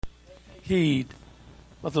heed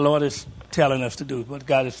what the Lord is telling us to do, what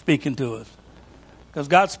God is speaking to us. Because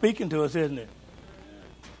God's speaking to us, isn't it?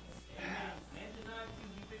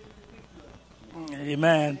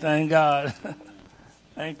 Amen. Thank God.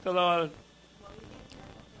 Thank the Lord.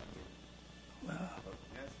 Well,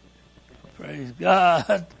 praise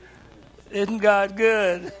God. Isn't God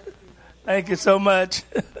good? Thank you so much.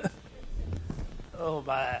 Oh,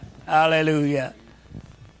 my. Hallelujah.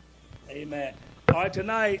 Amen. All right,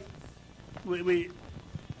 tonight, we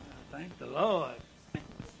thank the Lord.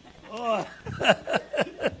 Oh.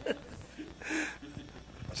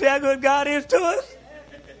 See how good God is to us?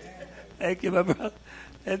 Thank you, my brother.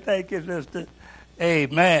 And thank you, sister.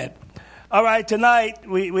 Amen. All right, tonight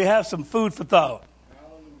we have some food for thought.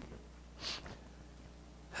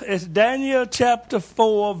 It's Daniel chapter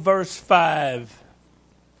 4, verse 5.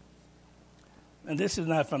 And this is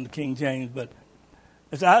not from the King James, but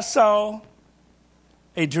it's, I saw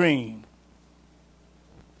a dream.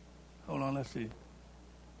 Hold on, let's see.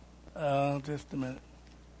 Just a minute.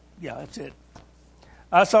 Yeah, that's it.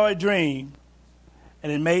 I saw a dream,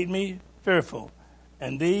 and it made me fearful.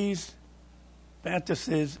 And these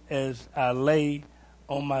fantasies as I lay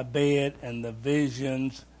on my bed and the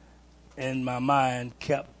visions in my mind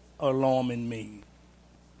kept alarming me.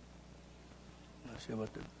 I'm not sure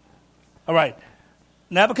what the... All right.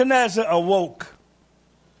 Nebuchadnezzar awoke,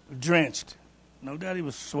 drenched. No doubt he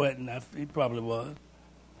was sweating. He probably was.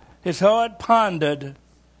 His heart pondered.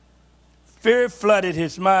 Fear flooded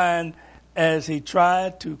his mind as he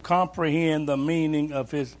tried to comprehend the meaning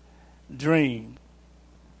of his dream.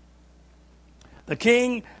 The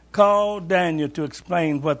king called Daniel to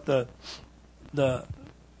explain what the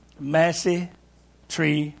massive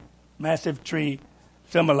tree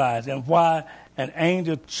symbolized and why an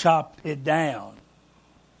angel chopped it down.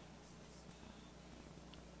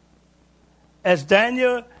 As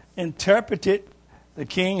Daniel interpreted, the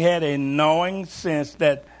king had a gnawing sense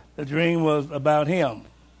that the dream was about him.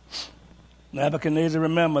 Nebuchadnezzar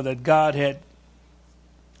remembered that God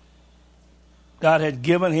had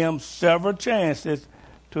given him several chances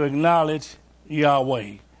to acknowledge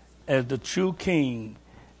Yahweh as the true king.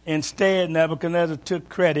 Instead, Nebuchadnezzar took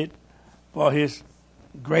credit for his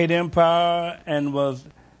great empire and was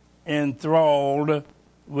enthralled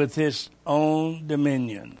with his own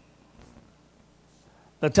dominion.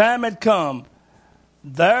 The time had come,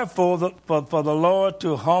 therefore, for the Lord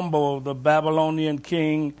to humble the Babylonian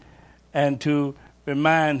king and to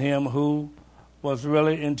remind him who was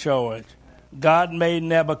really in charge. God made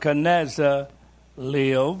Nebuchadnezzar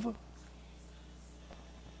live. Wait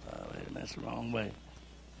a minute, that's the wrong way.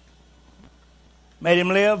 Made him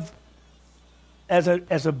live as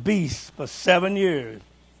a beast for 7 years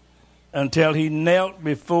until he knelt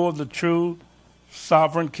before the true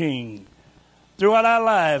sovereign king. Throughout our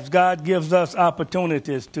lives, God gives us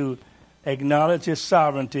opportunities to acknowledge his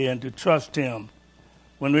sovereignty and to trust him.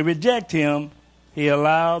 When we reject him, he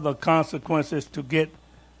allows the consequences to get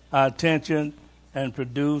our attention and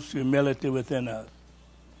produce humility within us.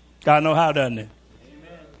 God knows how, doesn't he? Amen.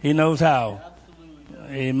 He knows how.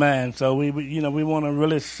 Absolutely. Amen. So we want to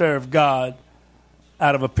really serve God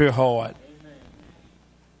out of a pure heart. Amen.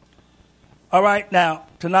 All right, now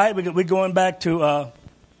tonight we're going back to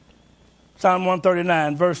Psalm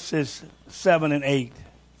 139, verses 7 and 8.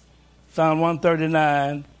 Psalm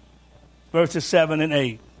 139, verses 7 and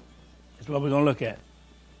 8. That's what we're going to look at.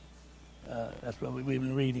 That's what we've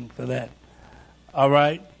been reading for that. All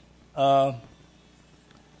right.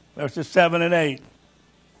 Verses 7 and 8.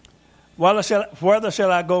 Whether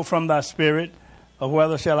shall I go from thy spirit, or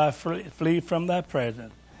whether shall I flee from thy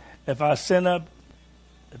presence? If I sin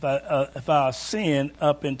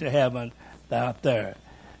up into heaven, thou art there.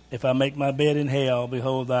 If I make my bed in hell,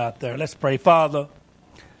 behold, thou art there. Let's pray. Father,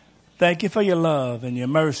 thank you for your love and your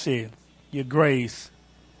mercy, your grace,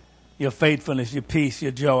 your faithfulness, your peace,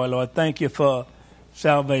 your joy, Lord. Thank you for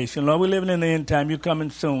salvation. Lord, we're living in the end time. You're coming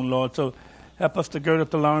soon, Lord. So help us to gird up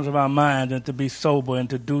the loins of our mind and to be sober and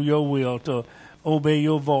to do your will, to obey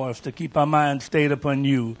your voice, to keep our mind stayed upon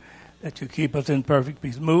you, that you keep us in perfect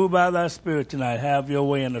peace. Move by thy Spirit tonight. Have your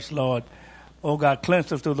way in us, Lord. Oh, God,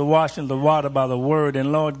 cleanse us through the washing of the water by the word.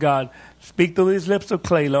 And, Lord God, speak through these lips of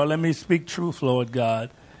clay, Lord. Let me speak truth, Lord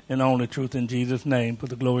God, and only truth in Jesus' name. For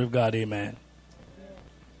the glory of God, amen.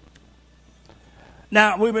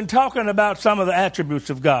 Now, we've been talking about some of the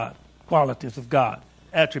attributes of God, qualities of God,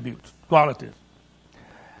 attributes, qualities.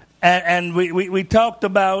 And we talked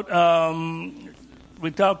about,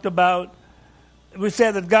 we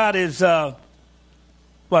said that God is,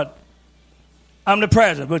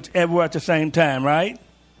 omnipresent, but everywhere at the same time, right?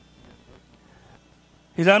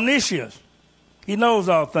 He's omniscient. He knows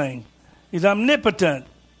all things. He's omnipotent,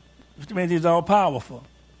 which means he's all-powerful.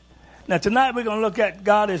 Now, tonight we're going to look at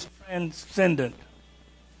God is transcendent.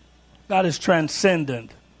 God is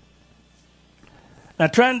transcendent. Now,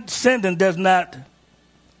 transcendent does not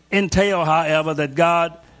entail, however, that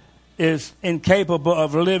God is incapable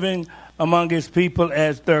of living among his people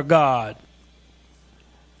as their God.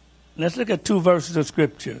 Let's look at two verses of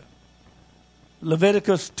Scripture.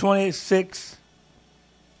 Leviticus 26,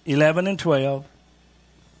 11 and 12.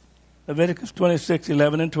 Leviticus 26,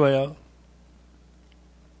 11 and 12.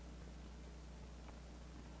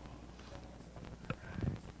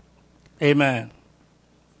 Amen.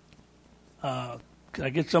 Can I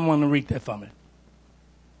get someone to read that for me?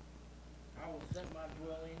 I will set my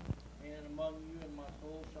dwelling in among you, and my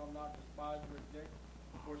soul shall not despise or reject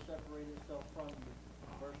or separate itself from you.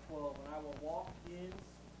 Verse 12, and I will walk in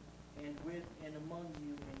and with and among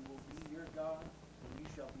you, and will be your God, and you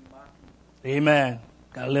shall be my people. Amen.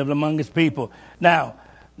 Got to live among his people. Now,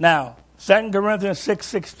 2 Corinthians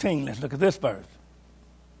 6:16. Let's look at this verse.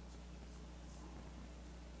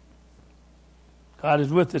 God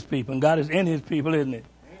is with his people, and God is in his people, isn't he?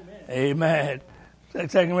 Amen. 2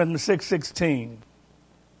 Corinthians 6:16.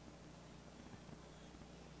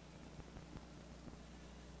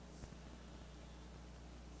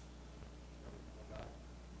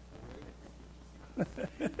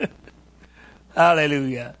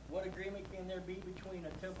 Hallelujah. What agreement can there be between a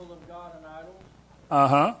temple of God and idols?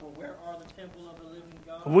 Uh-huh. For where are the temple of the living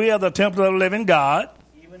God? We are the temple of the living God.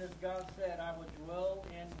 Even as God said, I will dwell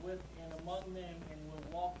in with and among them, and will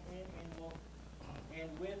walk in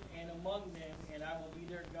and with and among them, and I will be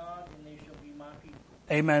their God, and they shall be my people.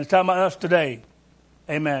 Amen. It's talking about us today.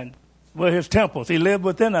 Amen. We're his temples. He lives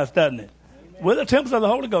within us, doesn't he? Amen. We're the temples of the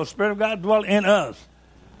Holy Ghost. Spirit of God dwell in us.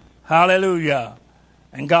 Hallelujah.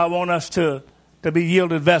 And God wants us to be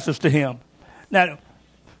yielded vessels to him. Now,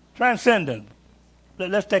 transcendent.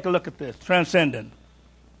 Let's take a look at this. Transcendent.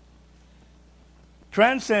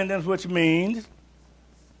 Transcendence, which means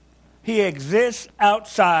he exists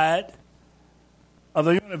outside of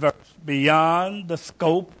the universe, beyond the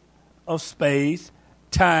scope of space,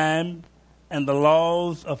 time, and the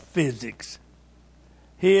laws of physics.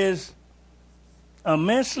 He is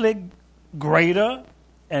immensely greater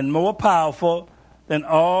and more powerful than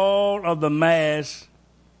all of the mass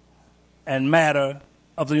and matter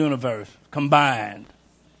of the universe combined.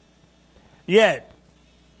 Yet,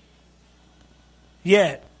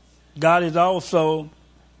 God is also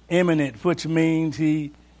immanent, which means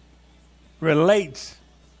he relates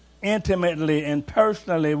intimately and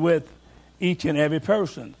personally with each and every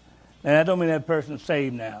person. And I don't mean that person is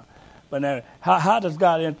saved now, but now, how does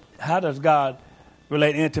God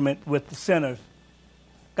relate intimate with the sinners?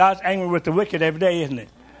 God's angry with the wicked every day, isn't it?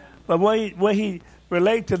 But where he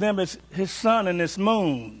relates to them is his sun and his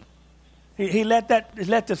moon. He let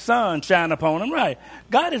the sun shine upon them, right?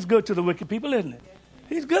 God is good to the wicked people, isn't it?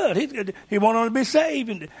 He's good. He wants them to be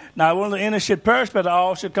saved. Not one of the innocent should perish, but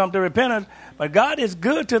all should come to repentance. But God is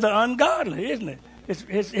good to the ungodly, isn't it?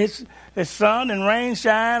 His sun and rain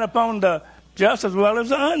shine upon the just as well as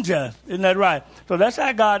the unjust. Isn't that right? So that's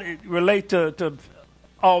how God relates to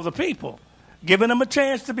all the people, giving them a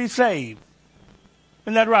chance to be saved.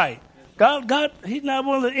 Isn't that right? God, he's not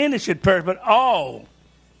one of the innocent perish, but all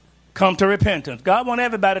come to repentance. God wants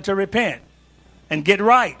everybody to repent and get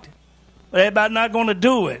right. But everybody's not going to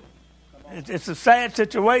do it. It's a sad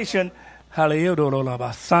situation. It's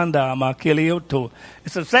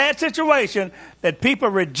a sad situation that people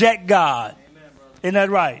reject God. Amen, brother. Isn't that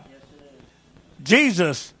right? Yes, it is.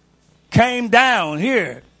 Jesus came down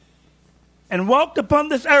here and walked upon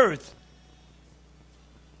this earth.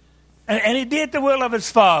 And he did the will of his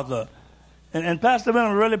Father. And Pastor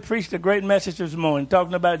William really preached a great message this morning,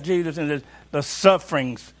 talking about Jesus and the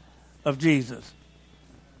sufferings of Jesus.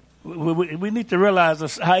 We need to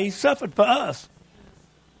realize how he suffered for us.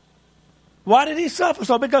 Why did he suffer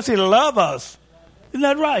so? Because he loved us. Isn't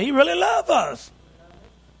that right? He really loved us.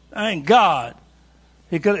 Thank God.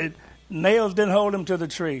 Nails didn't hold him to the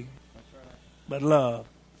tree, but love.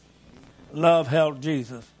 Love held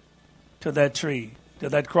Jesus to that tree, to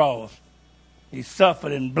that cross. He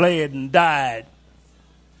suffered and bled and died.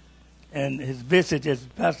 And his visage, as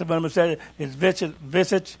Pastor Bunham said, his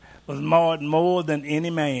visage was marred more than any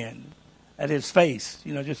man. At his face,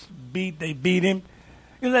 they beat him.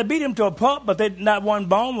 They beat him to a pulp, but not one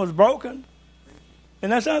bone was broken.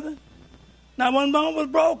 Isn't that something? Not one bone was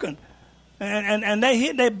broken. And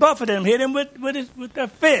they buffeted him, hit him with their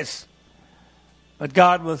fists. But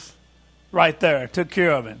God was right there, took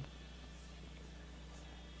care of him.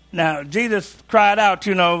 Now, Jesus cried out,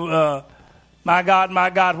 my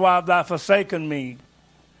God, why have thou forsaken me?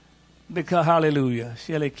 Because, hallelujah.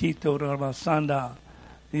 See,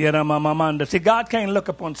 God can't look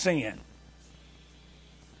upon sin.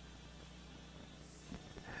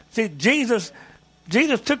 See, Jesus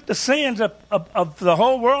took the sins of the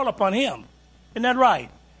whole world upon him. Isn't that right?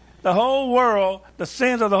 The whole world, the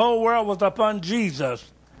sins of the whole world was upon Jesus.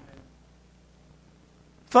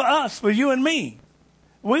 For us, for you and me.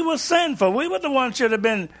 We were sinful. We were the ones who should have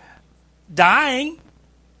been dying.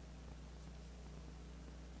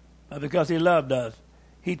 But because he loved us,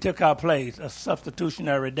 he took our place, a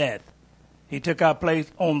substitutionary death. He took our place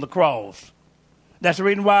on the cross. That's the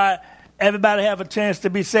reason why everybody have a chance to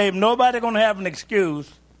be saved. Nobody going to have an excuse.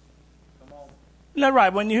 Isn't that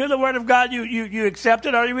right? When you hear the word of God, you accept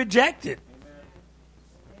it or you reject it.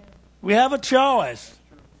 Amen. We have a choice.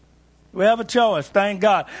 We have a choice. Thank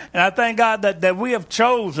God. And I thank God that we have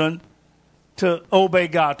chosen to obey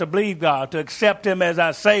God, to believe God, to accept him as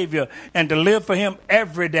our Savior, and to live for him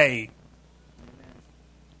every day.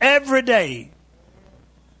 Every day.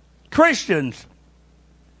 Christians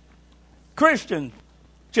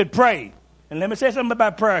should pray. And let me say something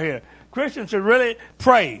about prayer here. Christians should really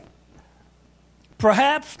pray.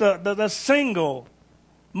 Perhaps the single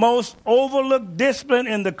most overlooked discipline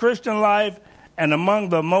in the Christian life and among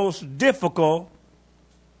the most difficult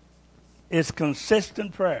is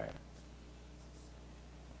consistent prayer.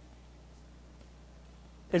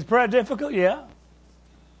 Is prayer difficult? Yeah.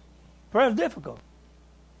 Prayer is difficult.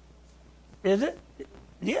 Is it?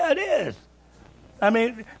 Yeah, it is. I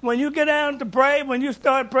mean, when you get down to pray, when you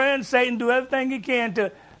start praying, Satan do everything he can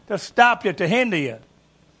to stop you, to hinder you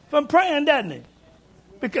from praying, doesn't he?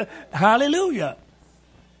 Because, hallelujah.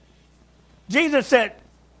 Jesus said,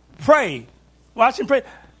 pray. Watch and pray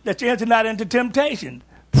that you enter not into temptation.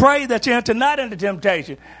 Pray that you enter not into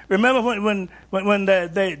temptation. Remember when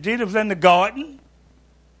Jesus was in the garden?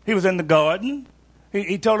 He was in the garden.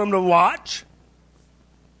 He told them to watch.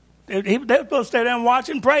 They were supposed to stay there and watch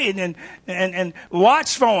and pray and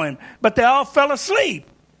watch for him. But they all fell asleep.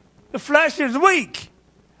 The flesh is weak.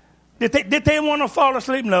 Did they want to fall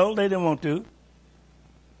asleep? No, they didn't want to.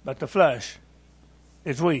 But the flesh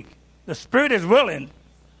is weak. The spirit is willing.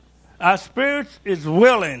 Our spirit is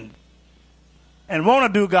willing and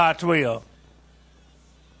want to do God's will.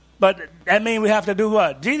 But that means we have to do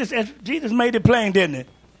what? Jesus made it plain, didn't he?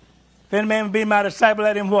 If any man be my disciple,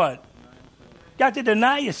 let him what? Got to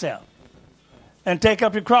deny yourself and take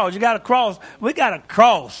up your cross. You got a cross. We got a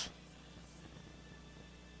cross.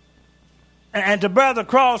 And to bear the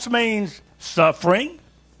cross means suffering.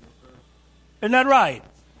 Isn't that right?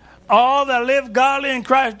 All that live godly in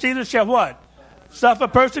Christ Jesus shall what? Suffer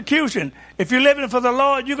persecution. If you're living for the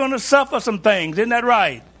Lord, you're going to suffer some things. Isn't that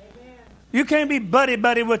right? Amen. You can't be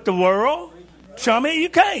buddy-buddy with the world. Chummy, you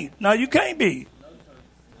can't. No, you can't be.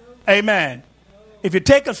 Amen. If you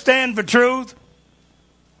take a stand for truth,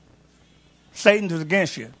 Satan is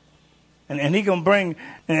against you. And he going to bring,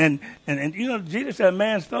 and you know, Jesus said a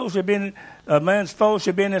man's foe should be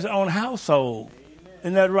in his own household. Amen.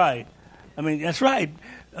 Isn't that right? I mean, that's right.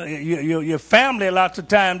 Your family, lots of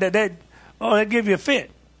times, they give you a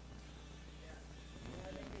fit.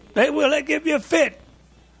 They give you a fit.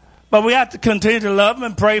 But we have to continue to love them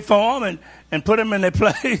and pray for them and put them in their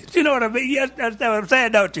place. You know what I mean? Yes, that's what I'm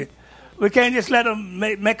saying, don't you? We can't just let them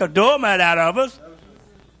make a doormat out of us.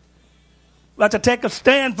 We have to take a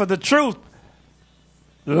stand for the truth.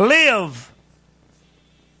 Live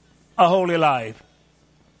a holy life.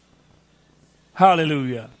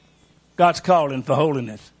 Hallelujah. God's calling for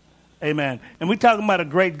holiness. Amen. And we're talking about a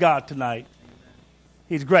great God tonight.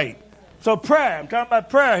 He's great. So prayer, I'm talking about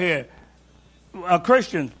prayer here. A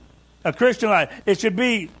Christian life. It should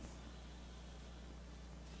be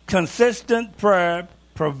consistent prayer,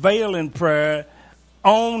 prevailing prayer,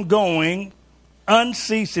 ongoing,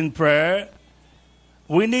 unceasing prayer.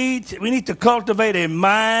 We need to cultivate a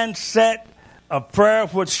mindset of prayer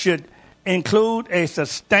which should include a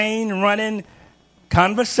sustained running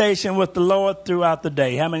conversation with the Lord throughout the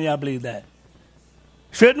day. How many of y'all believe that?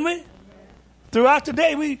 Shouldn't we? Throughout the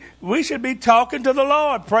day, we should be talking to the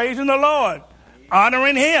Lord, praising the Lord,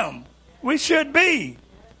 honoring him. We should be.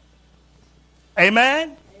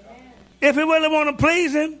 Amen? If we really want to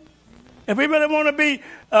please him, if we really want to be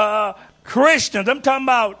Christians, I'm talking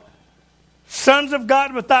about sons of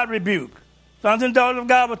God without rebuke. Sons and daughters of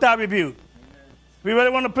God without rebuke. If we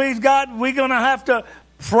really want to please God, we're going to have to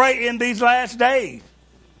pray in these last days.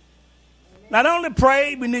 Not only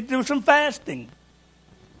pray, we need to do some fasting.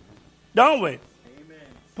 Don't we? Amen.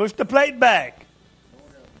 Push the plate back.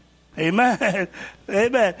 Amen.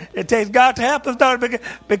 Amen. It takes God to help us, don't it?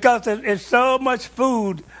 Because there's so much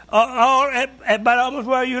food. About almost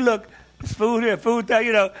where you look, There's food here, food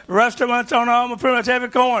there, restaurants on pretty much every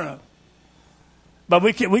corner. But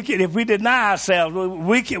we can, if we deny ourselves,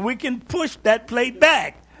 we can push that plate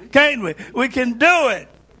back, can't we? We can do it.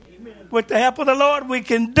 With the help of the Lord, we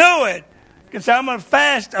can do it. You can say, I'm going to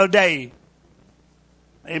fast a day.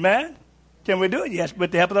 Amen? Can we do it? Yes,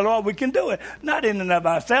 with the help of the Lord, we can do it. Not in and of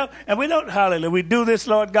ourselves. And we don't, hallelujah, we do this,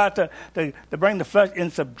 Lord God, to bring the flesh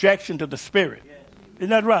in subjection to the Spirit. Yes. Isn't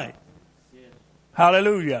that right? Yes.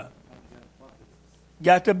 Hallelujah.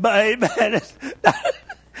 Got to, amen.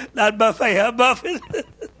 Not buffet, huh? Buffet.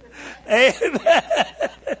 Amen.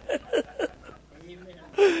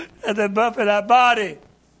 And then buffet our body.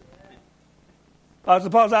 I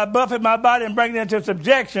suppose I buffet my body and bring it into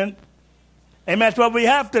subjection. And that's what we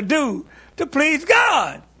have to do to please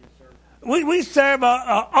God. Yes, we serve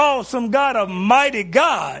an awesome God, a mighty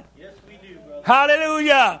God. Yes, we do, brother.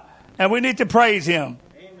 Hallelujah. And we need to praise him.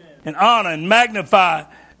 Amen. And honor and magnify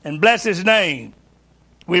and bless his name.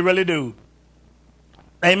 We really do.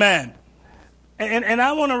 Amen. And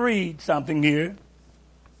I want to read something here.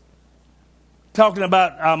 Talking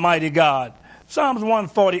about our mighty God. Psalms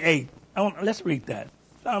 148. Let's read that.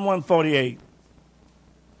 Psalm 148.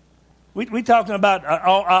 We talking about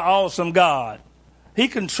our awesome God. He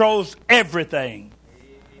controls everything,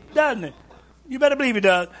 doesn't he? You better believe he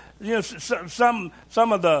does. You know, some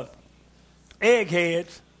of the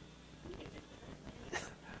eggheads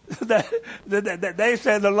that they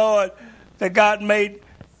said the Lord, that God made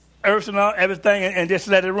earth and everything and just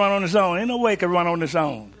let it run on its own. Ain't no way it can run on its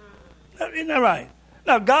own. Isn't that right?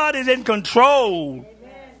 Now God is in control.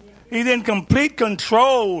 He's in complete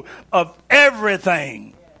control of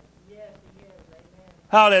everything.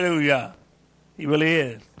 Hallelujah. He really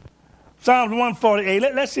is. Psalms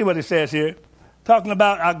 148. Let's see what it says here. Talking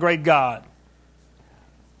about our great God.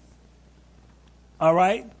 All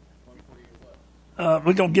right.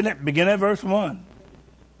 We're going to begin at verse 1.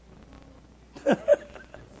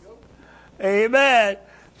 Amen.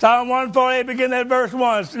 Psalm 148, begin at verse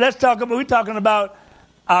 1. We're talking about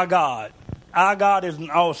our God. Our God is an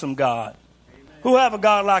awesome God. Amen. Who have a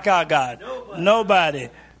God like our God? Nobody.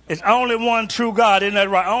 It's only one true God, isn't that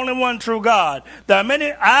right? Only one true God. There are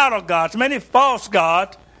many idol gods, many false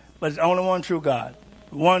gods, but it's only one true God.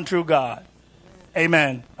 One true God.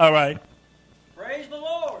 Amen. All right. Praise the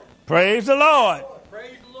Lord. Praise the Lord.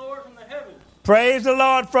 Praise the Lord from the heavens. Praise the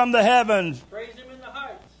Lord from the heavens. Praise him in the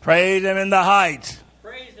heights. Praise him in the heights.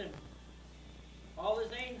 Praise him, all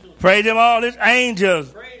his angels. Praise him, all his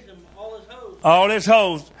angels. Praise him, all his hosts. All his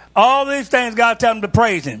hosts. All these things God tells him to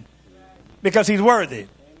praise him because he's worthy.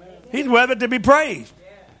 He's worthy to be praised.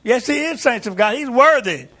 Yes, he is, saints of God. He's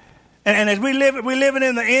worthy. And as we're living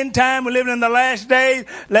in the end time, we're living in the last days,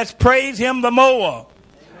 let's praise him the more.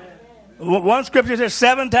 Amen. One scripture says,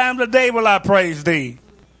 7 times a day will I praise thee.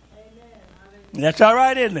 Amen. That's all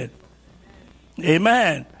right, isn't it?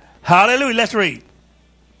 Amen. Hallelujah. Let's read.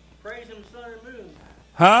 Praise him, sun and moon.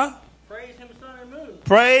 Huh? Praise him, sun and moon.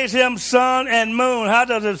 Praise him, sun and moon. How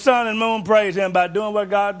does the sun and moon praise him? By doing what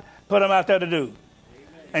God put them out there to do.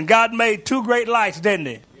 And God made 2 great lights, didn't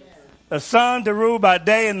he? Yes. The sun to rule by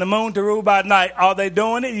day and the moon to rule by night. Are they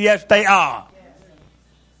doing it? Yes, they are. Yes.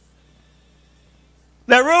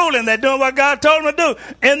 They're ruling. They're doing what God told them to do.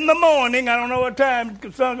 In the morning, I don't know what time,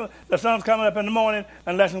 the sun's coming up in the morning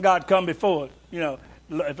unless God come before it. You know,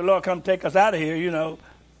 if the Lord come take us out of here, you know,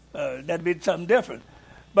 that'd be something different.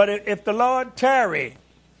 But if the Lord tarry,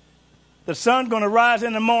 the sun's going to rise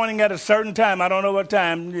in the morning at a certain time. I don't know what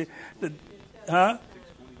time. Huh?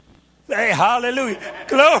 Hey, hallelujah.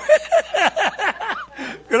 Glory.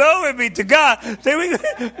 Glory be to God. See,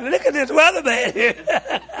 look at this weatherman here.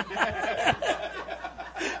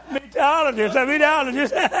 Meteorologist.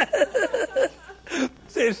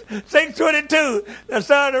 6:22. The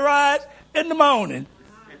sun will rise in the morning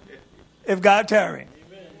if God tarry.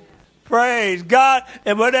 Praise God.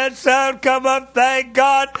 And when that sun come up, thank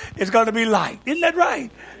God, it's going to be light. Isn't that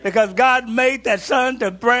right? Because God made that sun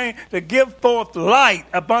to give forth light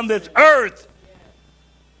upon this earth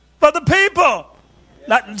for the people.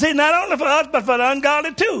 Not only for us, but for the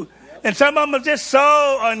ungodly too. And some of them are just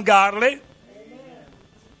so ungodly.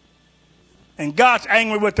 And God's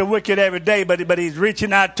angry with the wicked every day, but he's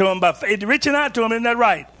reaching out to them. Reaching out to them, isn't that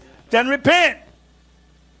right? Then repent.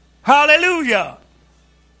 Hallelujah.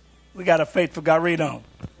 We got a faithful God. Read on.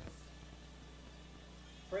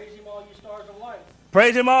 Praise him, all you stars of light.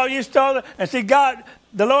 Praise him, all you stars. And see, God,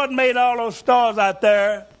 the Lord made all those stars out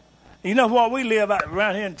there. You know what? We live out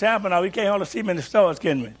around here in Tampa now. We can't hardly see many stars,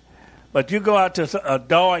 can we? But you go out to a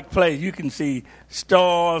dark place, you can see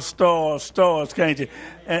stars, can't you?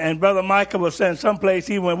 And Brother Michael was saying someplace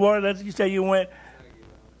he went. Where did you say you went?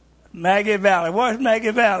 Maggie Valley. Where's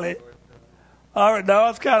Maggie Valley? All right,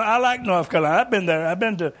 North Carolina. I like North Carolina. I've been there. I've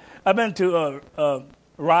been to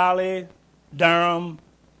Raleigh, Durham.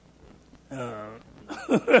 Oh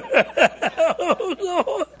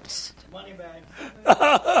Lord. Money bags.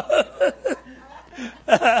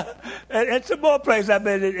 And some more places I've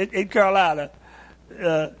been in Carolina.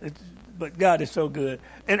 But God is so good.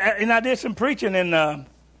 And I did some preaching in,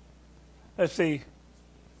 let's see,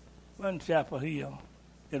 one Chapel Hill.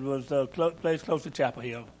 It was a place close to Chapel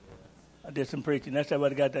Hill. I did some preaching. That's where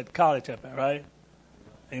they got that college up there, right?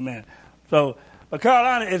 Amen. So, but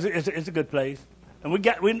Carolina is a good place. And we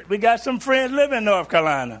got some friends living in North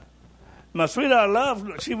Carolina. My sweetheart Love,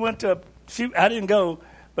 she went to, I didn't go,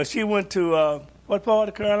 but she went to, what part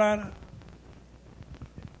of Carolina?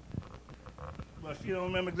 Well, she don't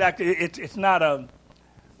remember exactly. It's not a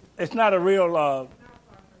real, oh,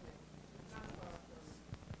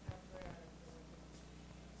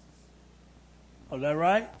 is that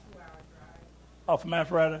right? Oh, from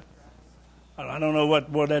Alpharetta? I don't know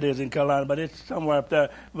what that is in Carolina, but it's somewhere up there.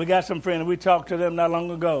 We got some friends. We talked to them not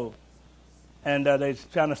long ago. And they're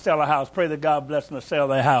trying to sell a house. Pray that God bless them to sell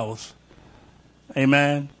their house.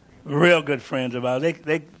 Amen. Real good friends of ours.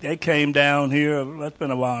 They came down here. That's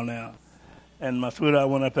been a while now. And my sweetheart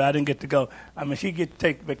went up there. I didn't get to go. I mean, she get to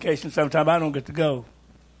take vacation sometime. I don't get to go.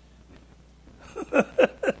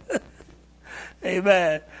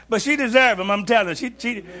 Amen. But she deserves them. I'm telling her. She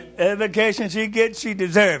vacation she gets, she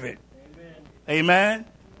deserves it. Amen.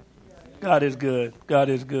 God is good. God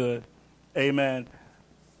is good. Amen.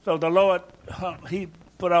 So the Lord, he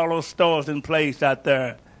put all those stores in place out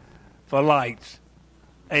there for lights.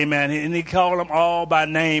 Amen. And he called them all by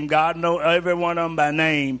name. God knows every one of them by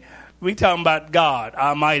name. We talking about God,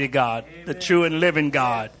 Almighty God, amen, the true and living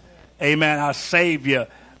God. Amen. Our Savior.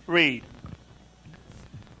 Read.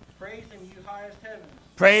 Praise him, you highest heavens.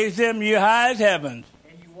 Praise him, you highest heavens.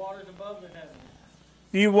 And you waters above the heavens.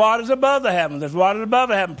 You waters above the heavens. There's waters above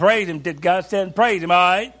the heavens. Praise him. Did God said praise him, all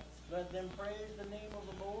right? Let them praise the name of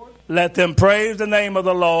the Lord. Let them praise the name of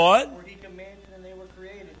the Lord. For he commanded and they were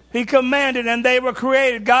created. He commanded and they were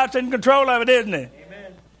created. God's in control of it, isn't he?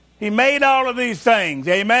 Amen. He made all of these things.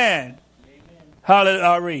 Amen. Amen. Hallelujah.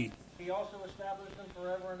 I'll read. He also established them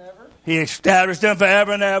forever and ever. He established them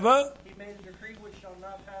forever and ever. He made a decree which shall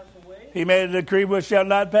not pass away. He made a decree which shall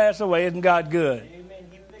not pass away. Isn't God good? Amen.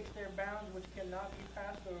 He fixed their bounds which cannot be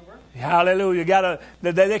passed over. Hallelujah.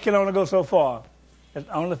 They can only go so far. As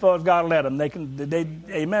only as far as God let them.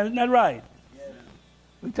 Amen. Isn't that right? Yes.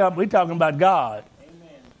 We talking about God.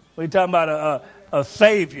 Amen. We talking about a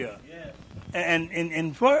Savior. Yes.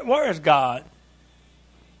 And where is God?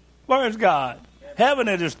 Where is God? Yes. Heaven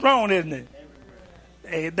is his throne, isn't it?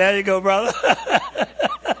 Hey, there you go, brother.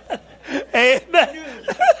 Amen.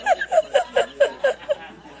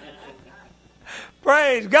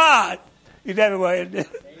 Praise God. He's everywhere, isn't it?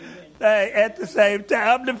 Hey, at the same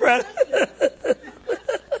time, the present.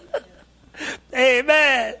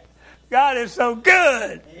 Amen. God is so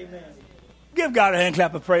good. Amen. Give God a hand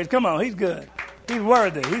clap of praise. Come on, he's good. He's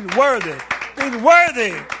worthy. He's worthy. He's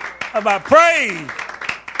worthy of our praise.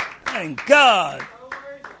 Thank God.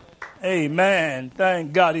 Amen.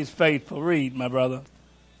 Thank God he's faithful. Read, my brother.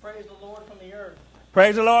 Praise the Lord from the earth.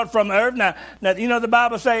 Praise the Lord from the earth. Now, you know the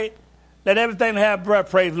Bible say, let everything that have breath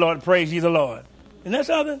praise the Lord. Praise ye the Lord. Isn't that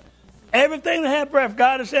something? Everything that have breath,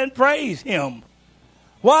 God has said, praise him.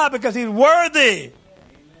 Why? Because he's worthy. Amen.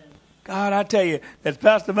 God, I tell you, as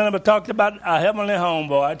Pastor Venables talked about our heavenly home,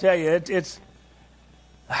 boy, I tell you, it's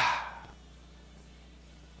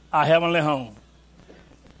our heavenly home.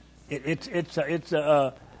 It's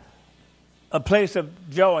a place of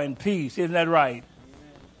joy and peace. Isn't that right?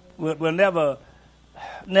 We'll never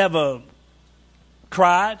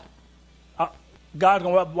cry. God's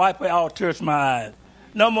going to wipe away all tears from my eyes.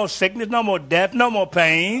 No more sickness, no more death, no more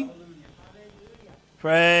pain. Hallelujah.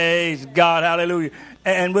 Praise God, hallelujah.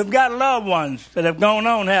 And we've got loved ones that have gone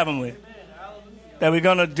on, haven't we? That we're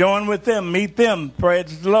going to join with them, meet them.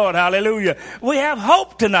 Praise the Lord, hallelujah. We have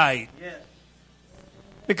hope tonight. Yes.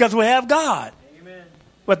 Because we have God. Amen.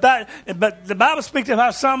 But the Bible speaks of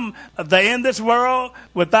how some, they're in this world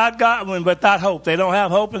without God, without hope. They don't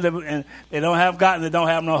have hope and they don't have God and they don't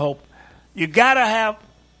have no hope. You got to have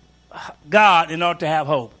God in order to have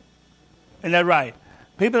hope. Isn't that right?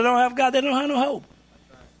 People that don't have God, they don't have no hope.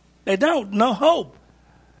 They don't. No hope.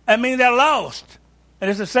 I mean, they're lost. And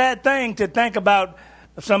it's a sad thing to think about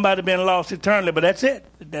somebody being lost eternally, but that's it.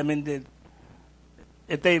 I mean,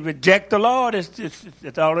 if they reject the Lord,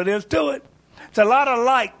 it's all it is to it. It's a lot of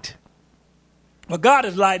light. Well, God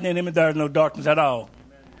is light in him and there is no darkness at all.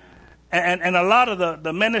 And a lot of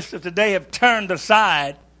the ministers today have turned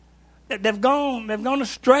aside They've gone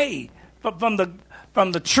astray from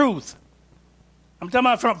the truth. I'm talking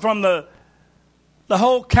about from the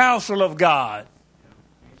whole counsel of God.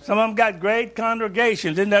 Some of them got great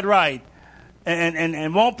congregations, isn't that right?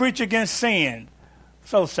 And won't preach against sin.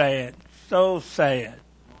 So sad. So sad.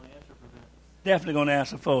 Definitely going to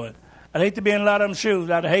answer for it. I'd hate to be in a lot of them shoes.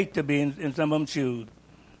 I'd hate to be in some of them shoes.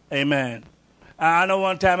 Amen. I know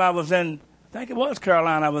one time I was in, I think it was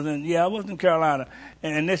Carolina. I was in Carolina.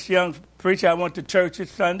 And this young preacher, I went to church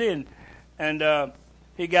this Sunday, and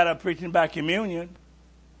he got up preaching about communion.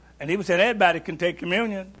 And he was saying everybody can take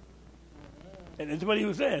communion. And that's what he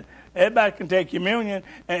was saying. Everybody can take communion.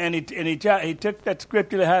 And he took that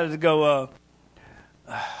scripture, how does it go?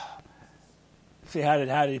 See, how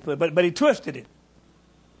did he put it? But he twisted it.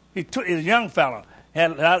 He's a young fellow.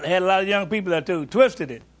 Had a lot of young people there too.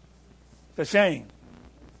 Twisted it. It's a shame.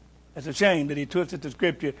 It's a shame that he twisted the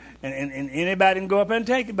scripture. And anybody can go up and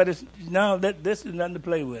take it. But this is nothing to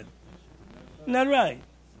play with. Isn't that right?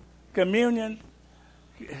 Communion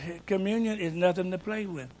is nothing to play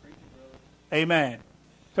with. Amen.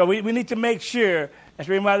 So we need to make sure, that's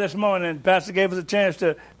the reason why this morning Pastor gave us a chance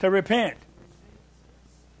to repent.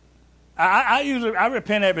 I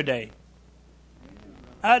repent every day.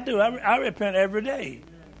 I do. I repent every day.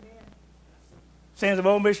 Sins of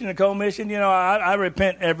omission and commission, I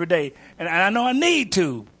repent every day. And I know I need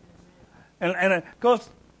to. And of course,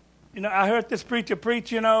 I heard this preacher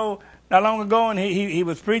preach, not long ago, and he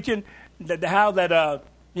was preaching how that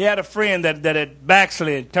he had a friend that had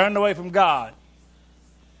backslid, turned away from God.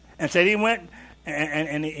 And said he went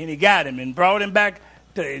and he got him and brought him back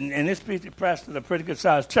to, and this preacher pastored a pretty good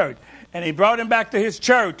sized church. And he brought him back to his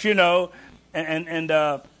church, and didn't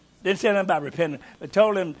say nothing about repenting, but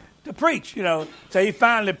told him to preach, So he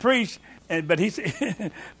finally preached, but he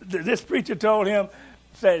said, this preacher told him,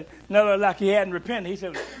 said, no, like he hadn't repented. He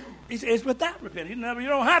said, it's without repenting. You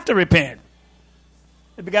don't have to repent.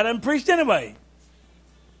 If you got to preach anyway.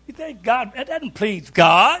 You think God, that doesn't please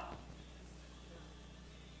God.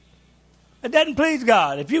 It doesn't please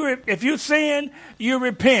God. If you sin, you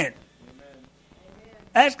repent. Amen.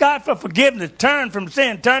 Ask God for forgiveness. Turn from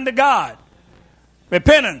sin. Turn to God.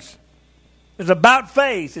 Repentance is about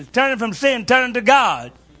faith. It's turning from sin, turning to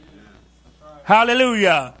God. Right.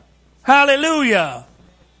 Hallelujah. Hallelujah.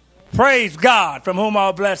 Praise God, from whom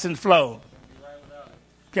all blessings flow.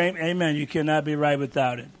 Okay, amen. You cannot be right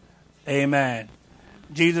without it. Amen.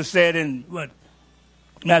 Jesus said in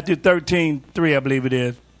Matthew 13:3, I believe it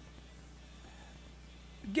is.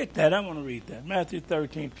 Get that. I want to read that. Matthew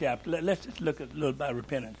 13 chapter. Let's just look at a little about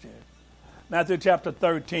repentance here. Matthew chapter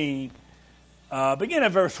 13, begin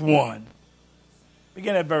at verse 1.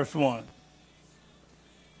 Begin at verse 1.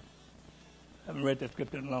 I haven't read that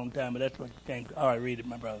scripture in a long time, but that's what came to. All right, read it,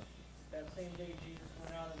 my brother. That same day Jesus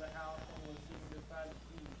went out of the house and was sitting beside the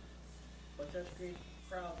sea. But such great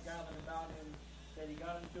crowds gathered about him that he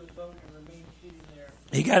got into a boat and remained sitting there.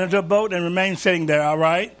 He got into a boat and remained sitting there, all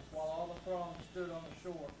right?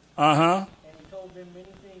 Uh-huh. And he told them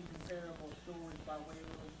many things in parable stories by way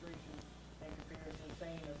of illustration and comparison,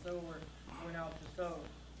 saying, a sower went out to sow.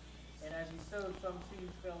 And as he sowed, some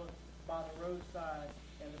seeds fell by the roadside,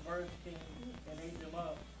 and the birds came and ate them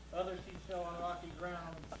up. Other seeds fell on rocky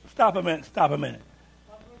ground. Stop a minute.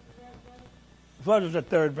 What does the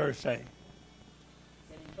third verse say?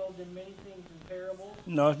 And he told them many things in parables.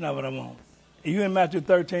 No, that's not what I want. Are you in Matthew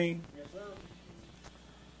 13? Yes, sir.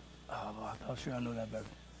 Oh, I'm sure I know that better.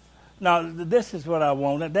 Now, this is what I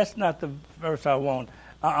want. That's not the verse I want.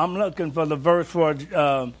 I'm looking for the verse where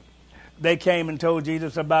they came and told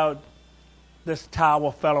Jesus about this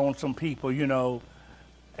tower fell on some people,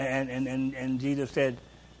 and Jesus said,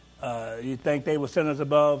 you think they were sinners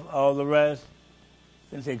above all the rest?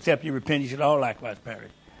 And say, except you repent, you should all likewise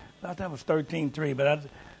perish. I thought that was 13:3, but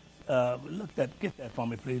get that for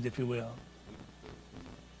me, please, if you will.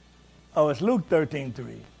 Oh, it's Luke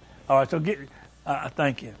 13:3. All right, so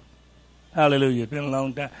thank you. Hallelujah. It's been a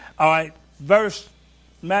long time. All right,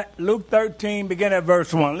 Luke 13, begin at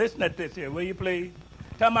verse 1. Listen at this here, will you please?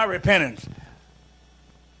 Talking about repentance.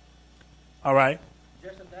 All right.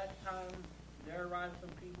 Just at that time, there arrived some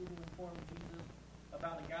people who informed Jesus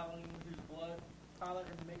about a Galilean whose blood Pilate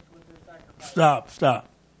had mixed with their sacrifice. Stop.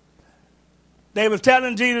 They was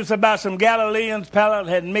telling Jesus about some Galileans Pilate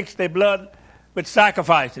had mixed their blood with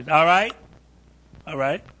sacrifices. All right?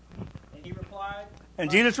 And he replied. And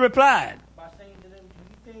Jesus replied. By saying to them,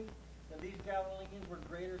 do you think that these Galileans were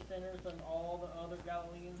greater sinners than all the other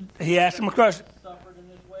Galileans? He asked him a question. Suffered in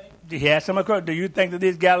this way? He asked him a question. Do you think that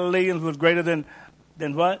these Galileans was greater than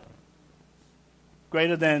what?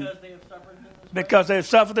 Greater than... Because they have suffered in this way? Because they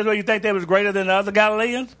suffered this way, you think they was greater than the other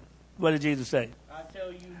Galileans? What did Jesus say? I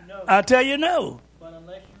tell you no. I tell you no. But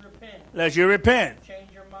unless you repent. Unless you repent.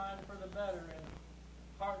 Change your mind for the better and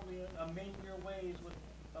heartily amend your ways with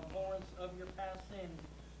abhorrence of your past sins,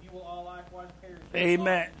 you will all likewise perish.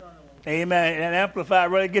 Amen. Amen. And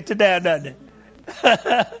Amplified really gets it down, doesn't it?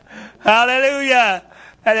 Hallelujah.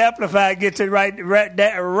 That Amplified gets it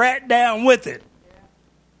right down with it.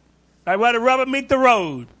 Like where the rubber meet the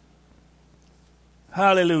road.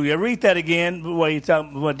 Hallelujah. Read that again.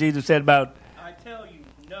 What Jesus said about. I tell you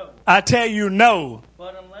no. I tell you no.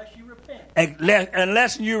 But unless you repent.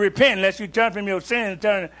 Unless you repent, unless you turn from your sin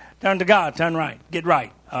and turn to God, turn right, get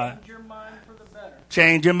right. Change your mind for the better.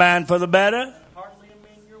 Change your mind for the better.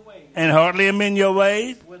 And heartily amend your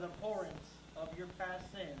ways. With abhorrence of your past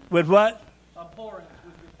sins. With what? Abhorrence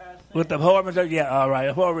with your past sins. With abhorrence of, yeah, all right,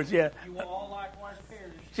 abhorrence, yeah. You will all likewise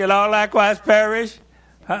perish. Shall all likewise perish?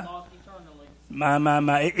 Huh? Lost eternally.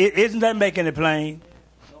 My. Isn't that making it plain?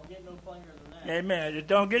 Don't get no plainer than that. Amen. It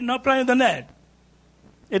don't get no plainer than that.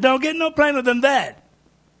 It don't get no plainer than that.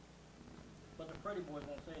 But the pretty boys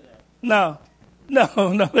won't say that. No,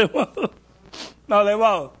 they won't. No, they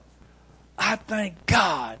won't. I thank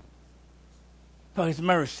God for his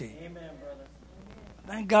mercy. Amen, brother.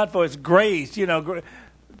 Thank God for his grace. You know,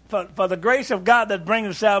 for the grace of God that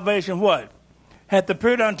brings salvation, what? Hath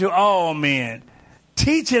appeared unto all men,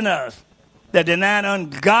 teaching us that denying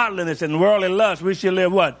ungodliness and worldly lust, we should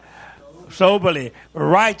live what? Soberly,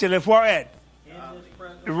 righteously, for it.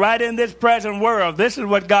 Right in this present world. This is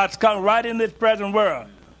what God's calling, right in this present world.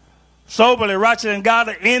 Soberly, righteously, and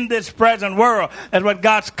godly in this present world. That's what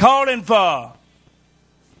God's calling for.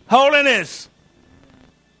 Holiness.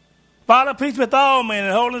 Follow peace with all men,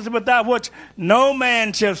 and holiness without which no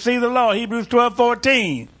man shall see the Lord. Hebrews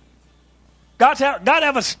 12:14. God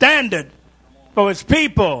have a standard for his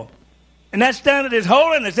people. And that standard is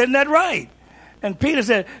holiness. Isn't that right? And Peter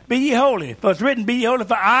said, be ye holy. For it's written, be ye holy,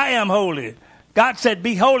 for I am holy. God said,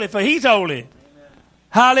 be holy, for he's holy. Amen.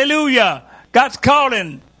 Hallelujah. God's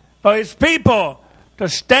calling for his people to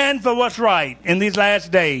stand for what's right in these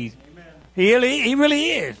last days. Amen. He really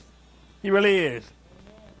is. He really is.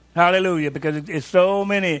 Hallelujah. Because it's so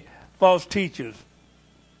many false teachers.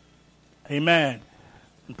 Amen.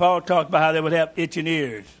 And Paul talked about how they would have itching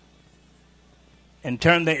ears and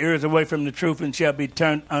turn their ears away from the truth and shall be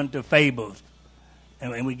turned unto fables.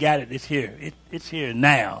 And we got it. It's here. It's here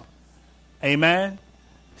now. Amen.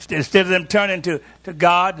 Instead of them turning to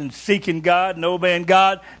God and seeking God and obeying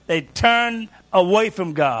God, they turn away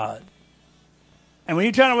from God. And when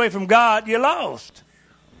you turn away from God, you're lost.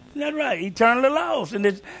 Isn't that right? Eternally lost. And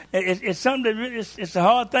it's something it's a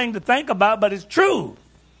hard thing to think about, but it's true.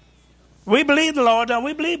 We believe the Lord, don't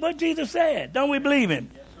we? Believe what Jesus said. Don't we believe him?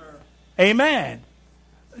 Yes, sir. Amen.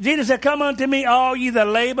 Jesus said, come unto me, all ye that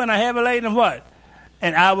labor and are heavy laden, what?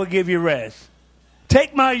 And I will give you rest.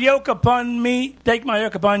 Take my yoke upon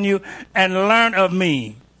you, and learn of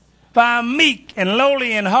me. For I am meek and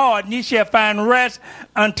lowly in heart, and ye shall find rest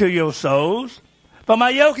unto your souls. For my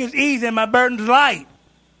yoke is easy and my burden is light.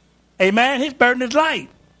 Amen. His burden is light.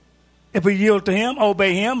 If we yield to him,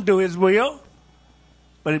 obey him, do his will.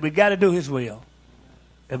 But we got to do his will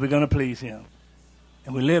if we're going to please him.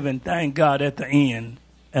 And we live in, thank God, at the end.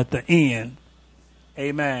 At the end.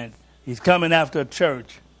 Amen. He's coming after a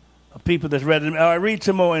church of people that's ready. All right, read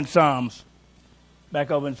some more in Psalms.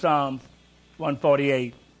 Back over in Psalms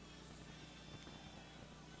 148.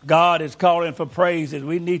 God is calling for praises.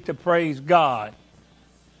 We need to praise God.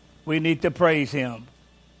 We need to praise him.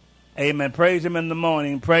 Amen. Praise him in the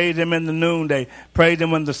morning. Praise him in the noonday. Praise him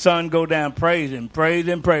when the sun go down. Praise him. Praise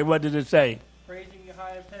him. Praise. What did it say? Praise him, your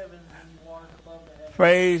highest heavens and the waters above the heavens.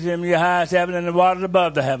 Praise him, your highest heaven and the waters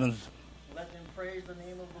above the heavens. Let them praise the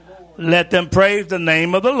name of the Lord. Let them praise the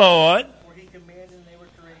name of the Lord. For he commanded and they were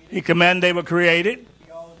created. He commanded they were created.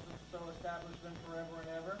 He also established them forever and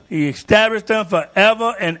ever. He established them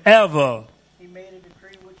forever and ever. He made a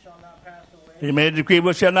decree which shall not pass away. He made a decree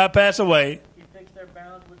which shall not pass away. He fixed their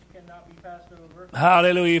bounds which cannot be passed over.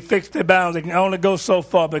 Hallelujah. He fixed their bounds. They can only go so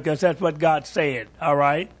far because that's what God said. All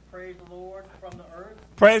right? Praise the Lord from the earth.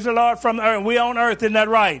 Praise the Lord from the earth. We on earth, isn't that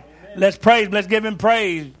right? Amen. Let's praise. Let's give him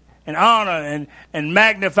praise and honor and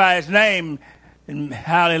magnify his name. And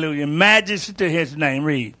hallelujah. Majesty to his name.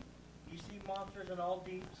 Read. You see monsters in all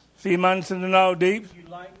deeps. See monsters in all deeps. You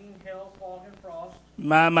lightning, hail, fog, and frost.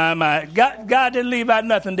 My. God didn't leave out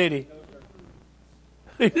nothing, did he?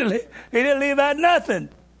 No, He didn't leave out nothing.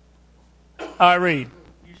 All right, read.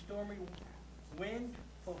 You stormy wind,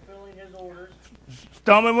 fulfilling his orders.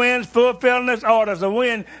 Stormy winds fulfilling his orders. The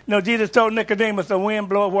wind, Jesus told Nicodemus, the wind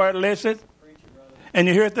bloweth where it listeth. And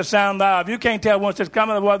you hear the sound thereof. You can't tell once it's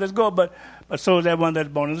coming or whether it's going, but but so is that one that's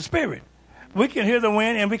born in the Spirit. We can hear the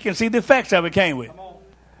wind and we can see the effects of it, can't we?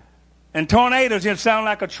 And tornadoes just sound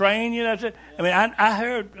like a train, you know. I mean, I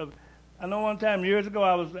heard, I know one time years ago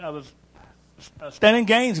I was standing in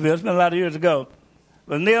Gainesville. It's been a lot of years ago.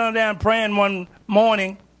 I was kneeling down praying one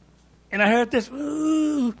morning, and I heard this,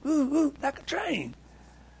 ooh, ooh, ooh, like a train.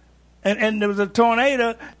 And there was a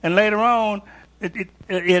tornado, and later on, it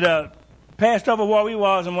passed over where we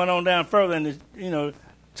was and went on down further, and it,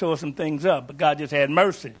 tore some things up. But God just had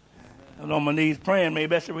mercy. I was on my knees praying. Maybe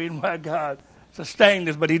that's the reason why God sustained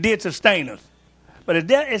us, but he did sustain us. But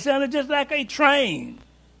it sounded just like a train.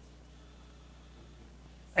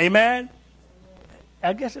 Amen?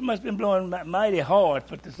 I guess it must have been blowing mighty hard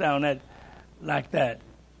for it to sound like that.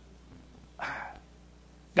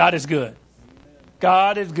 God is good.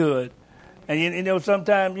 God is good. And,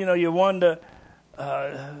 sometimes, you wonder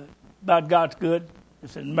about God's good.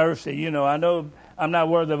 It's in mercy. I know I'm not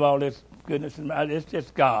worthy of all this goodness. It's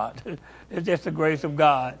just God. It's just the grace of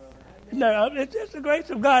God. No, it's just the grace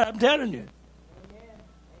of God, I'm telling you.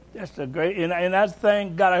 That's the great, and I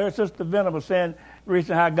thank God. I heard Sister Venable saying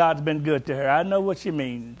recently how God's been good to her. I know what she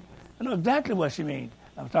means. I know exactly what she means.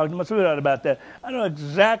 I was talking to my sweetheart about that. I know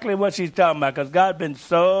exactly what she's talking about because God's been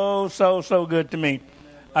so, so, so good to me.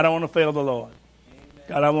 I don't want to fail the Lord.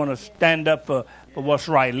 God, I want to stand up for what's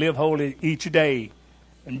right, live holy each day,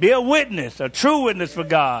 and be a witness, a true witness for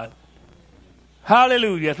God.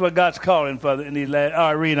 Hallelujah. That's what God's calling for in these last. All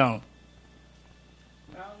right, read on.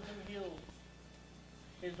 Mountains and hills,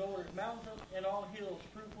 his orders. Mountains and all hills,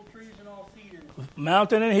 fruitful trees and all cedars.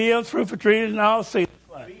 Mountain and hills, fruitful trees and all cedars.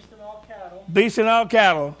 Beasts and all cattle. Beasts and all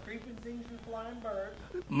cattle. Creeping things and flying birds.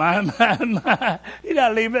 My. He's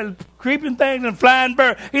not leaving creeping things and flying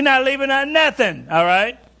birds. He's not leaving out nothing. All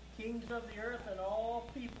right. Kings of the earth and all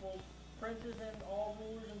peoples, princes and all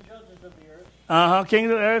rulers and judges of the earth.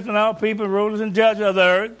 Kings of the earth and all people, rulers and judges of the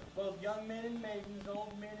earth. Both young men and maidens,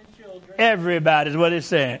 old men and children. Everybody is what it's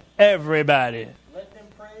saying. Everybody. Let them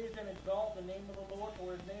praise and exalt the name of the Lord,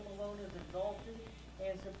 for his name alone is exalted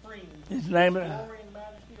and supreme. His name. Glory and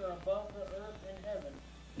majesty are above the earth and heaven.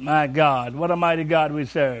 My God, what a mighty God we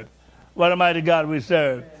serve. What a mighty God we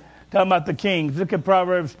serve. Amen. Talking about the kings. Look at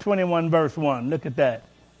Proverbs 21, verse 1. Look at that.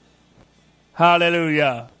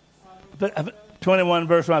 Hallelujah. 21,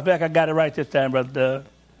 verse 1. I feel like I got it right this time, brother.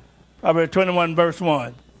 Proverbs 21, verse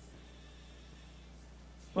 1.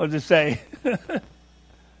 What does it say? It says,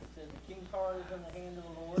 the king's heart is in the hand of the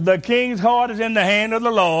Lord. The king's heart is in the hand of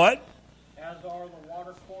the Lord. As are the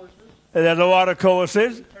water courses. As the water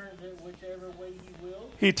courses. He turns it whichever way he will.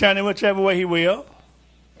 He turns it whichever way he will.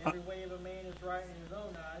 Every way of a man is right in his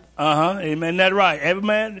own eyes. Amen. That's right. Every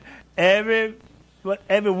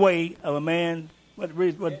way of a man. Every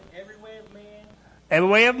way of man. Every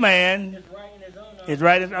way of man is right in his own eyes. Is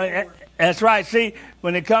right. That's right. See,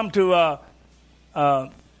 when it comes to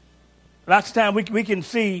lots of times we can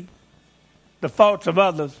see the faults of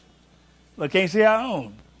others, but can't see our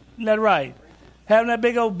own. Isn't that right? Having that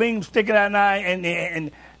big old beam sticking out in our eye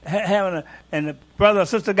and having and the brother or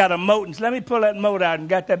sister got a mote and said, let me pull that mote out and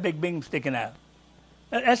got that big beam sticking out.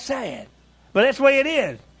 That's sad. But that's the way it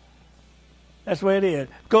is. That's the way it is.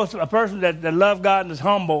 Of course, a person that loves God and is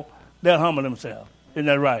humble, they'll humble themselves. Isn't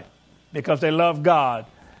that right? Because they love God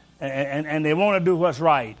and they want to do what's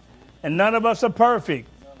right. And none of us are perfect.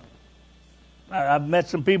 I've met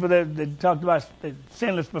some people that talked about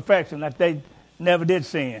sinless perfection, like they never did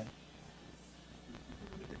sin.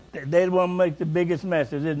 They want to make the biggest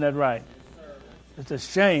messes, isn't that right? It's a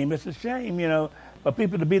shame. It's a shame, for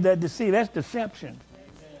people to be that deceived. That's deception.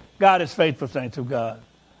 God is faithful, saints of God.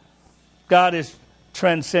 God is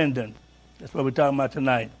transcendent. That's what we're talking about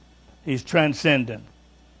tonight. He's transcendent.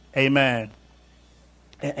 Amen.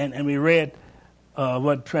 And we read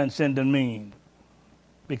what transcendent means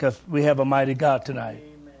because we have a mighty God tonight.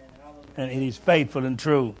 And he's faithful and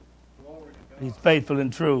true. He's faithful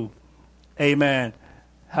and true. Amen.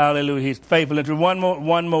 Hallelujah. He's faithful and true. One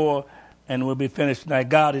more, and we'll be finished tonight.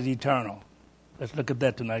 God is eternal. Let's look at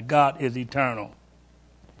that tonight. God is eternal.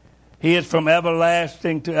 He is from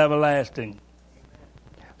everlasting to everlasting.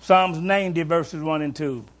 Psalms 90, verses 1 and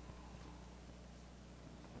 2.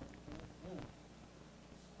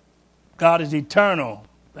 God is eternal.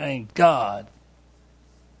 Thank God.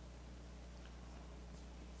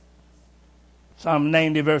 Psalm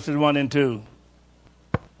 90, verses 1 and 2.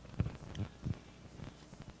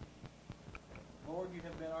 Lord, you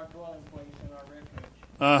have been our dwelling place and our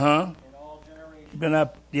refuge. In all generations. Been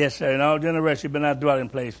up, yes, sir. In all generations, you've been our dwelling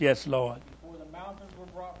place. Yes, Lord. Before the mountains were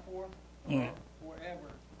brought forth, forever,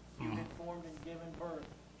 you had formed and given birth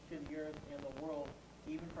to the earth and the world.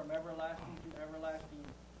 Even from everlasting to everlasting,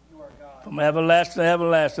 you are God. From everlasting to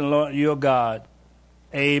everlasting, Lord, you're God.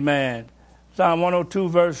 Amen. Psalm 102,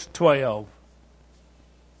 verse 12.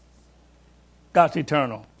 God's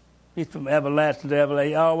eternal. He's from everlasting to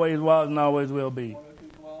everlasting. He always was and always will be.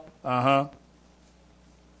 102:12. Uh-huh.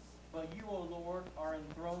 But you, O Lord, are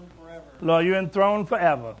enthroned forever. Lord, you're enthroned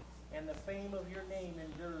forever. And the fame of your name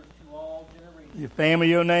endures to all generations. The fame of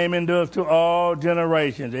your name endures to all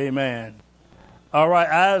generations. Amen. All right,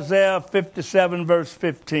 Isaiah 57, verse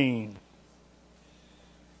 15.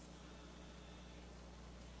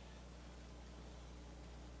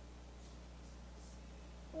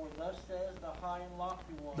 For thus says the high and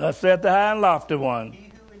lofty one. Thus saith the high and lofty one. He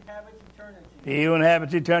who inhabits eternity. He who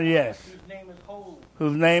inhabits eternity, yes. Whose name is holy.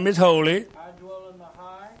 Whose name is holy. I dwell in the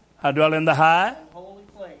high I dwell in the high and holy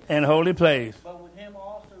place. and holy place. But with him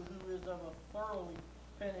also who is of a thoroughly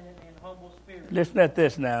penitent and humble spirit. Listen at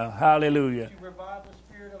this now. Hallelujah. To revive the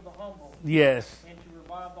spirit of the humble. Yes. And to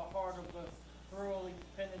revive the heart of the thoroughly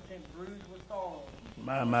penitent, bruised with sorrow.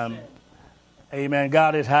 My. Amen.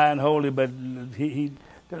 God is high and holy, but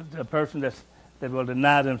the person that will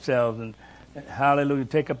deny themselves and hallelujah,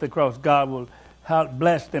 take up the cross, God will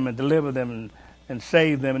bless them and deliver them and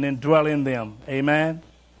save them and then dwell in them. Amen.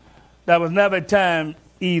 There was never a time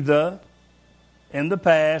either in the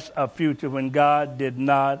past or future when God did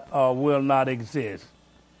not or will not exist.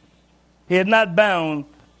 He is not bound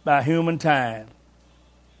by human time.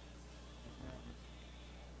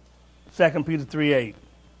 2 Peter 3:8.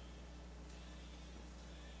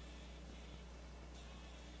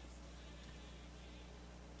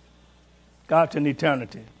 God's in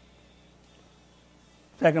eternity.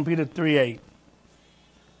 2 Peter 3:8.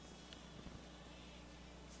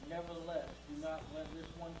 Nevertheless, do not let this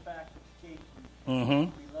one fact escape you.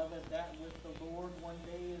 Mm-hmm. Beloved, that with the Lord 1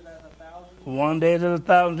 day is as 1,000 years. 1 day is as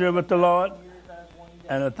 1,000 years with the Lord, Years as 1 day.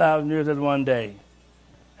 and 1,000 years as 1 day.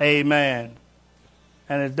 Amen.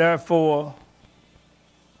 And it's therefore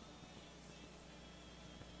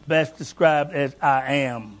best described as I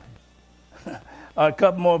am. A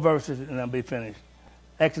couple more verses and I'll be finished.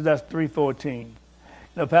 Exodus 3:14. You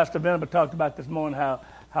know, Pastor Venable talked about this morning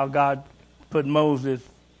how God put Moses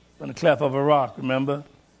in the cleft of a rock, remember?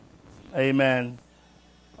 Amen.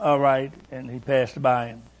 All right, and he passed by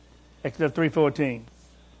him. Exodus 3:14.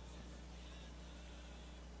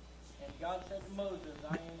 And God said to Moses,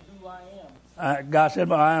 I am who I am. God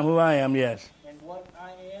said, I am who I am, yes. And what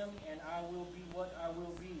I am, and I will be what I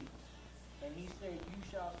will be. And he said,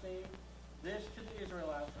 you shall say this to the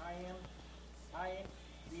Israelites,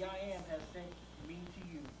 the I am has sent me to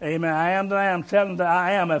you. Amen. I am that I am. Tell them that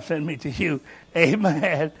I am have sent me to you.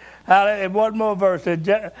 Amen. Hallelujah. One more verse.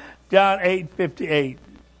 John 8:58.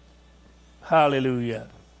 Hallelujah.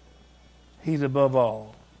 He's above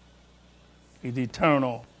all. He's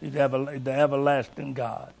eternal. He's the everlasting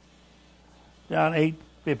God. John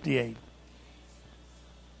 8:58.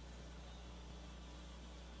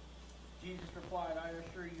 Jesus replied, I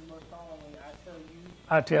assure you most solemnly,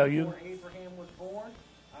 I tell you. Before Abraham was born,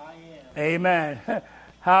 I am. Amen.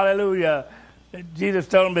 Hallelujah. Jesus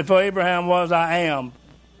told him before Abraham was, I am.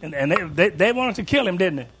 And they wanted to kill him,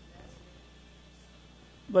 didn't they?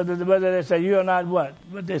 But they say, you are not what?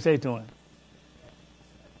 What did they say to him?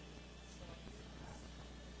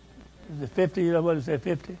 Is it 50 years old? What did they say,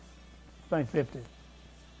 50? I think 50.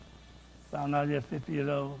 Found out just 50 years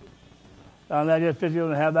old. Found out just 50 years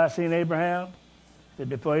old. Have I seen Abraham? Said,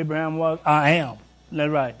 before Abraham was, I am. Isn't that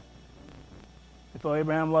right? Before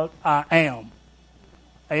Abraham was, I am.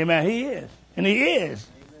 Amen. He is. And he is.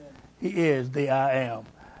 Amen. He is the I am.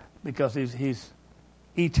 Because he's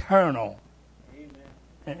eternal.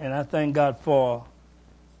 Amen. And I thank God for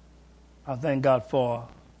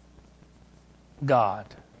God.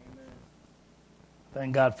 Amen.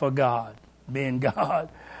 Thank God for God being God.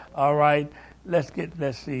 All right. Let's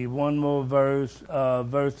see, one more verse.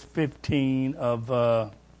 Verse 15 of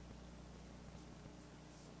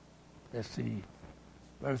let's see.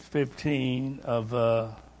 Verse 15 of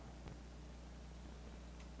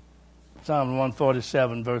Psalm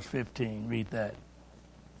 147, verse 15. Read that.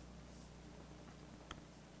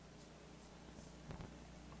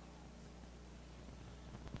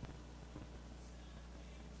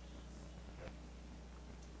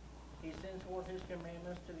 He sends forth his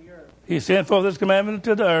commandments to the earth. He sent forth his commandment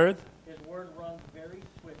to the earth. His word runs very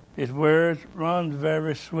swiftly. His word runs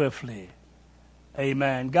very swiftly.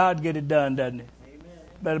 Amen. God get it done, doesn't he? Amen.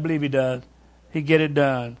 Better believe he does. He get it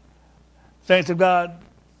done. Saints of God,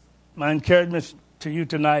 my encouragement to you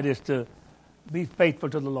tonight is to be faithful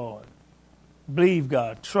to the Lord. Believe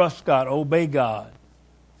God. Trust God. Obey God.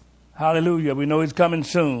 Hallelujah. We know he's coming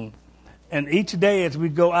soon. And each day as we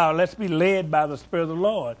go out, let's be led by the Spirit of the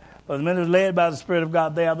Lord. For the men who are led by the Spirit of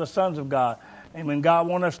God, they are the sons of God. And when God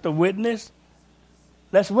wants us to witness,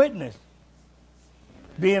 let's witness.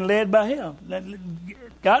 Being led by him.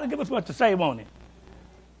 God will give us what to say, won't he?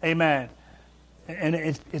 Amen. And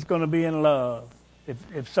it's going to be in love.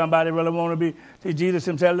 If somebody really want to be, see Jesus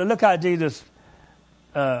himself, look how Jesus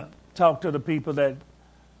talked to the people that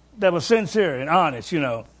were sincere and honest, And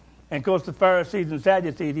of course the Pharisees and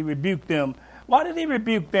Sadducees, he rebuked them. Why did he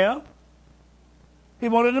rebuke them? He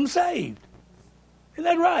wanted them saved. Isn't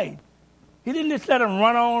that right? He didn't just let them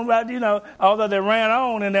run on, right, although they ran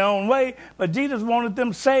on in their own way, but Jesus wanted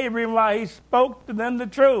them saved while he spoke to them the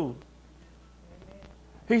truth.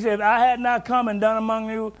 He said, I had not come and done among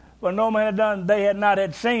you what no man had done, they had not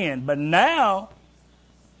had sinned. But now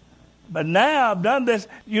I've done this,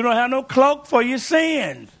 you don't have no cloak for your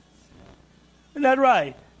sins. Isn't that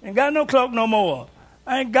right? Ain't got no cloak no more.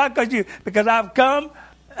 I ain't got because I've come,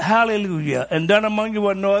 hallelujah, and done among you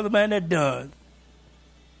what no other man had done.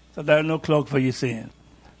 So there's no cloak for your sins.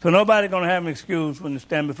 So nobody's going to have an excuse when they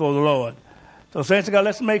stand before the Lord. So saints of God,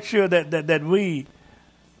 let's make sure that we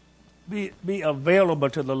be available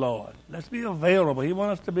to the Lord. Let's be available. He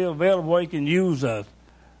wants us to be available where he can use us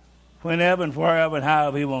whenever and wherever and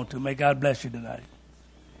however he wants to. May God bless you tonight.